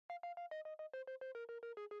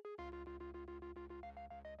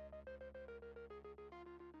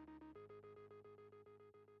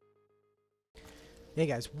Hey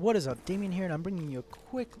guys, what is up? Damien here, and I'm bringing you a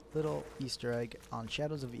quick little Easter egg on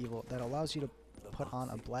Shadows of Evil that allows you to put on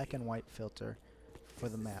a black and white filter for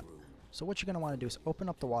the map. So what you're going to want to do is open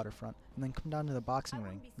up the waterfront, and then come down to the boxing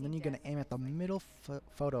ring, and then you're going to aim at the middle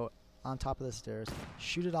photo on top of the stairs,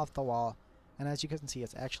 shoot it off the wall, and as you can see,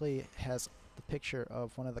 it actually has the picture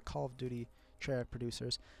of one of the Call of Duty Treyarch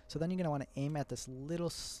producers. So then you're going to want to aim at this little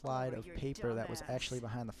slide of paper that was actually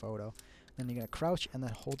behind the photo. Then you're going to crouch and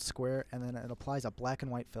then hold square, and then it applies a black and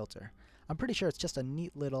white filter. I'm pretty sure it's just a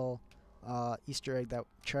neat little Easter egg that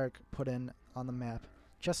Treyarch put in on the map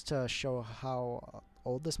just to show how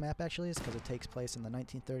old this map actually is, because it takes place in the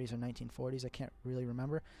 1930s or 1940s. I can't really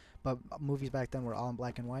remember, but movies back then were all in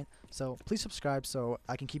black and white. So please subscribe so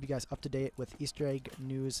I can keep you guys up to date with Easter egg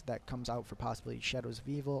news that comes out for possibly Shadows of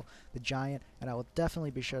Evil, The Giant, and I will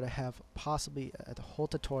definitely be sure to have possibly a whole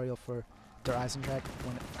tutorial for Der Eisentrack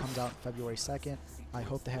when it comes out February 2nd. I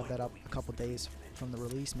hope to have that up a couple days from the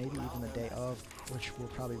release, maybe even the day of, which will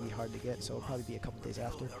probably be hard to get, so it'll probably be a couple days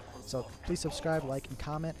after. So please subscribe, like, and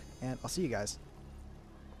comment, and I'll see you guys.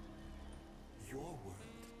 Your world,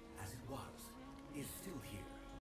 as it was, is still